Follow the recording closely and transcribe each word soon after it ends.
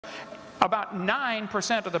About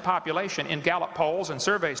 9% of the population in Gallup polls and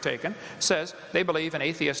surveys taken says they believe in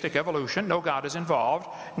atheistic evolution, no God is involved.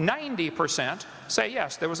 90% say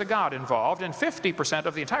yes, there was a God involved, and 50%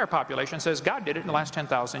 of the entire population says God did it in the last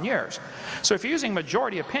 10,000 years. So if you're using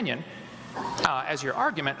majority opinion as your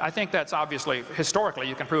argument, I think that's obviously, historically,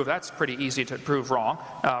 you can prove that's pretty easy to prove wrong.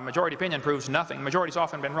 Majority opinion proves nothing. Majority's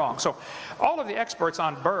often been wrong. So all of the experts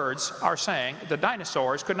on birds are saying the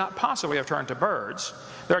dinosaurs could not possibly have turned to birds.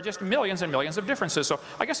 There are just millions and millions of differences. So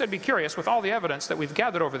I guess I'd be curious, with all the evidence that we've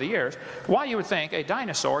gathered over the years, why you would think a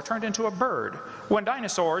dinosaur turned into a bird. When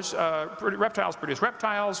dinosaurs, reptiles produce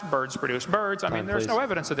reptiles, birds produce birds. I mean, there's no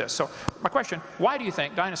evidence of this. So my question, why do you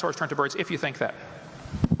think dinosaurs turned to birds if you think that?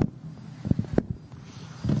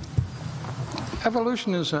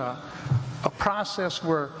 Evolution is a process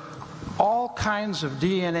where all kinds of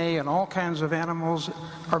DNA and all kinds of animals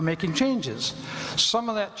are making changes. Some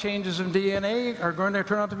of that changes in DNA are going to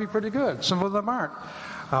turn out to be pretty good. Some of them aren't.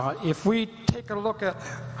 If we take a look at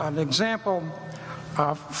an example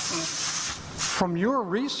from your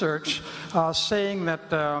research saying that,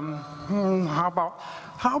 how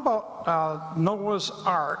about Noah's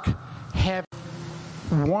Ark having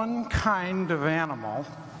one kind of animal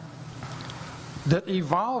that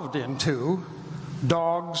evolved into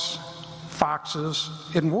dogs, foxes,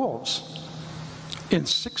 and wolves. In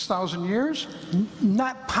 6,000 years?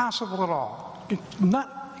 Not possible at all.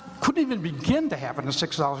 Couldn't even begin to happen in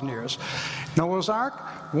 6,000 years. Noah's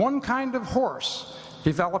Ark, one kind of horse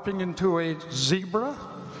developing into a zebra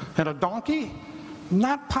and a donkey?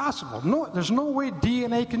 Not possible. No, there's no way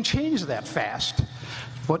DNA can change that fast.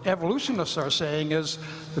 What evolutionists are saying is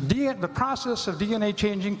the process of DNA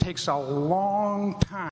changing takes a long time.